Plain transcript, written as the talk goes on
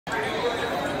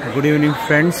Good evening,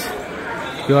 friends.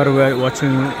 You are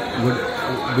watching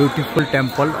beautiful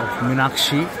temple of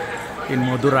Minakshi in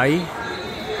Madurai.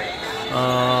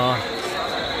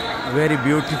 Very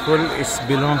beautiful. It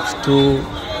belongs to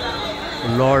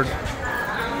Lord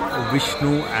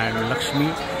Vishnu and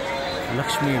Laxmi.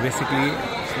 Laxmi, basically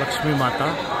Laxmi Mata.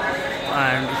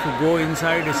 And if you go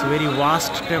inside, it's a very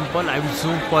vast temple. I will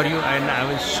zoom for you and I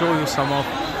will show you some of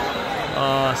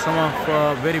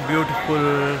very beautiful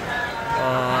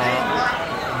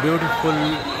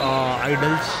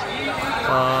idols.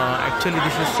 Actually,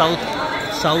 this is south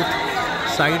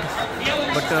side,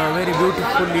 but very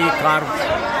beautifully carved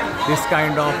this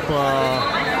kind of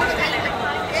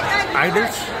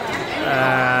idols.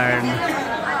 And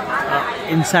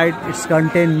inside it's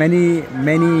contained many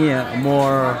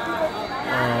more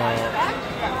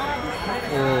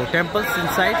temples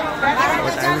inside,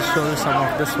 but I will show you some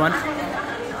of this one.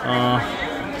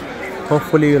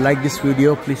 Hopefully you like this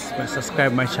video. Please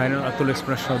subscribe my channel, Atul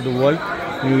Exploration of the World.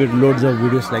 You will get loads of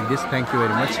videos like this. Thank you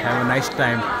very much. Have a nice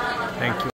time. Thank you.